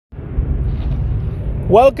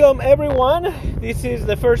Welcome everyone. This is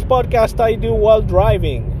the first podcast I do while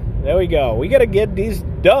driving. There we go. We gotta get this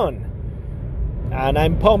done. And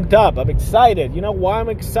I'm pumped up. I'm excited. You know why I'm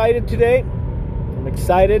excited today? I'm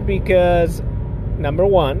excited because, number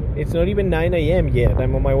one, it's not even 9 a.m. yet.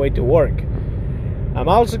 I'm on my way to work. I'm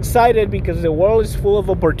also excited because the world is full of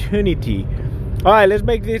opportunity. Alright, let's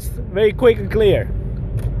make this very quick and clear.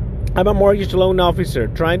 I'm a mortgage loan officer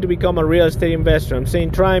trying to become a real estate investor. I'm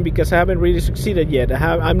saying trying because I haven't really succeeded yet.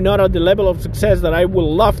 I'm not at the level of success that I would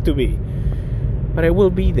love to be. But I will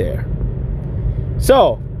be there.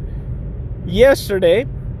 So, yesterday,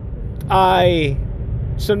 I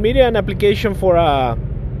submitted an application for a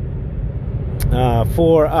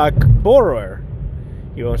borrower.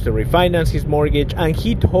 He wants to refinance his mortgage, and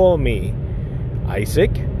he told me,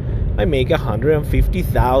 Isaac, I make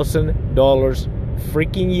 $150,000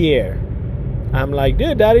 freaking year. I'm like,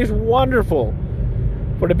 dude, that is wonderful.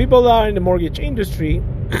 For the people that are in the mortgage industry,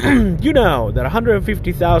 you know that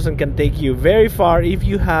 $150,000 can take you very far if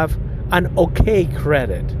you have an okay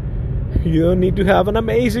credit. You don't need to have an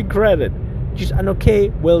amazing credit. Just an okay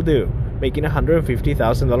will do. Making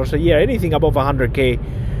 $150,000 a year. Anything above $100K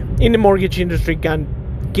in the mortgage industry can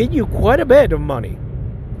get you quite a bit of money.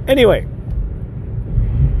 Anyway,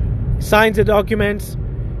 signs the documents,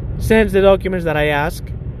 sends the documents that I ask,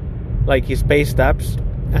 like his pay stubs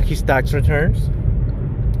and his tax returns.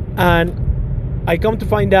 And I come to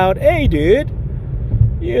find out, hey dude,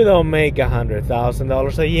 you don't make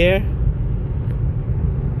 $100,000 a year.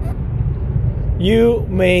 You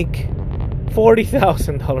make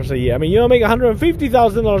 $40,000 a year. I mean, you don't make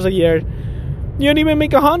 $150,000 a year. You don't even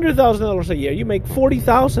make $100,000 a year. You make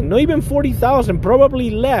 $40,000, not even $40,000,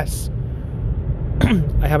 probably less.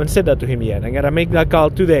 I haven't said that to him yet. I gotta make that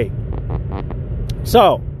call today.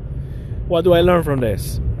 So, what do I learn from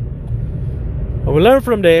this? What we learn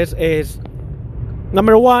from this is,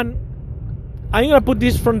 number one, I'm gonna put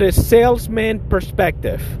this from the salesman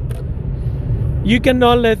perspective. You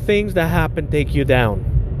cannot let things that happen take you down.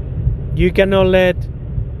 You cannot let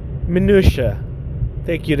minutia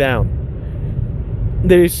take you down.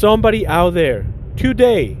 There is somebody out there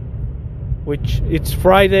today, which it's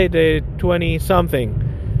Friday the 20-something,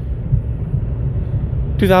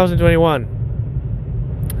 2021.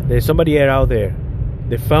 There's somebody out there.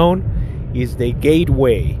 The phone is the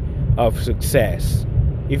gateway of success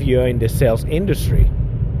if you're in the sales industry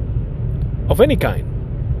of any kind.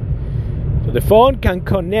 So the phone can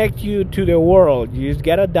connect you to the world. You just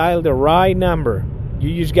gotta dial the right number.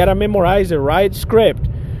 You just gotta memorize the right script.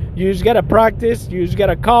 You just gotta practice. You just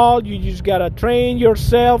gotta call. You just gotta train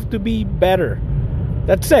yourself to be better.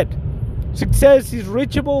 That's it. Success is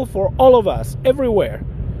reachable for all of us, everywhere.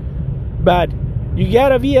 But you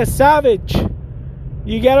gotta be a savage.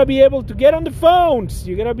 You gotta be able to get on the phones.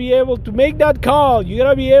 You gotta be able to make that call. You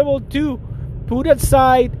gotta be able to put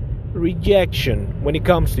aside rejection when it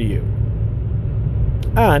comes to you.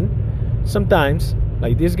 And sometimes,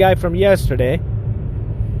 like this guy from yesterday,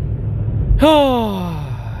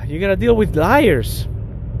 you gotta deal with liars.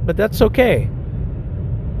 But that's okay.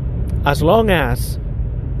 As long as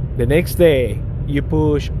the next day you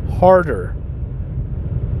push harder,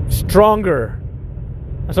 stronger,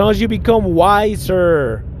 as long as you become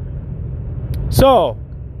wiser. So,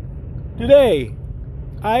 today,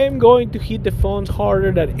 I am going to hit the phones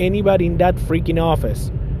harder than anybody in that freaking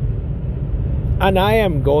office. And I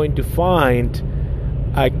am going to find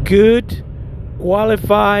a good,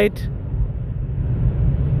 qualified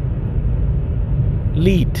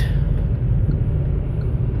lead.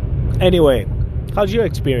 Anyway, how's your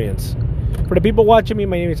experience? For the people watching me,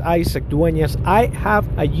 my name is Isaac Dueñas. I have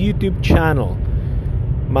a YouTube channel.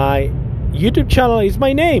 My YouTube channel is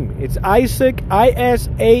my name. It's Isaac,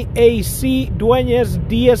 I-S-A-A-C, Dueñas,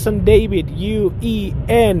 D as in David, U-E-N-A-S.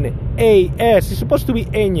 It's supposed to be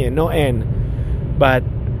Ñ, no N. But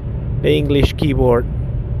the English keyboard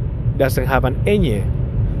doesn't have an Ñ.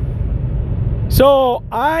 So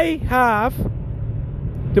I have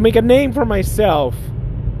to make a name for myself.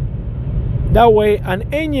 That way an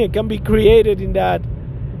Ñ can be created in that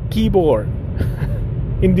keyboard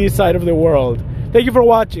in this side of the world. Thank you for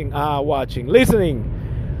watching, listening.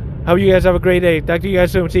 Hope you guys have a great day. Talk to you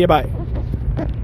guys soon. See you. Bye.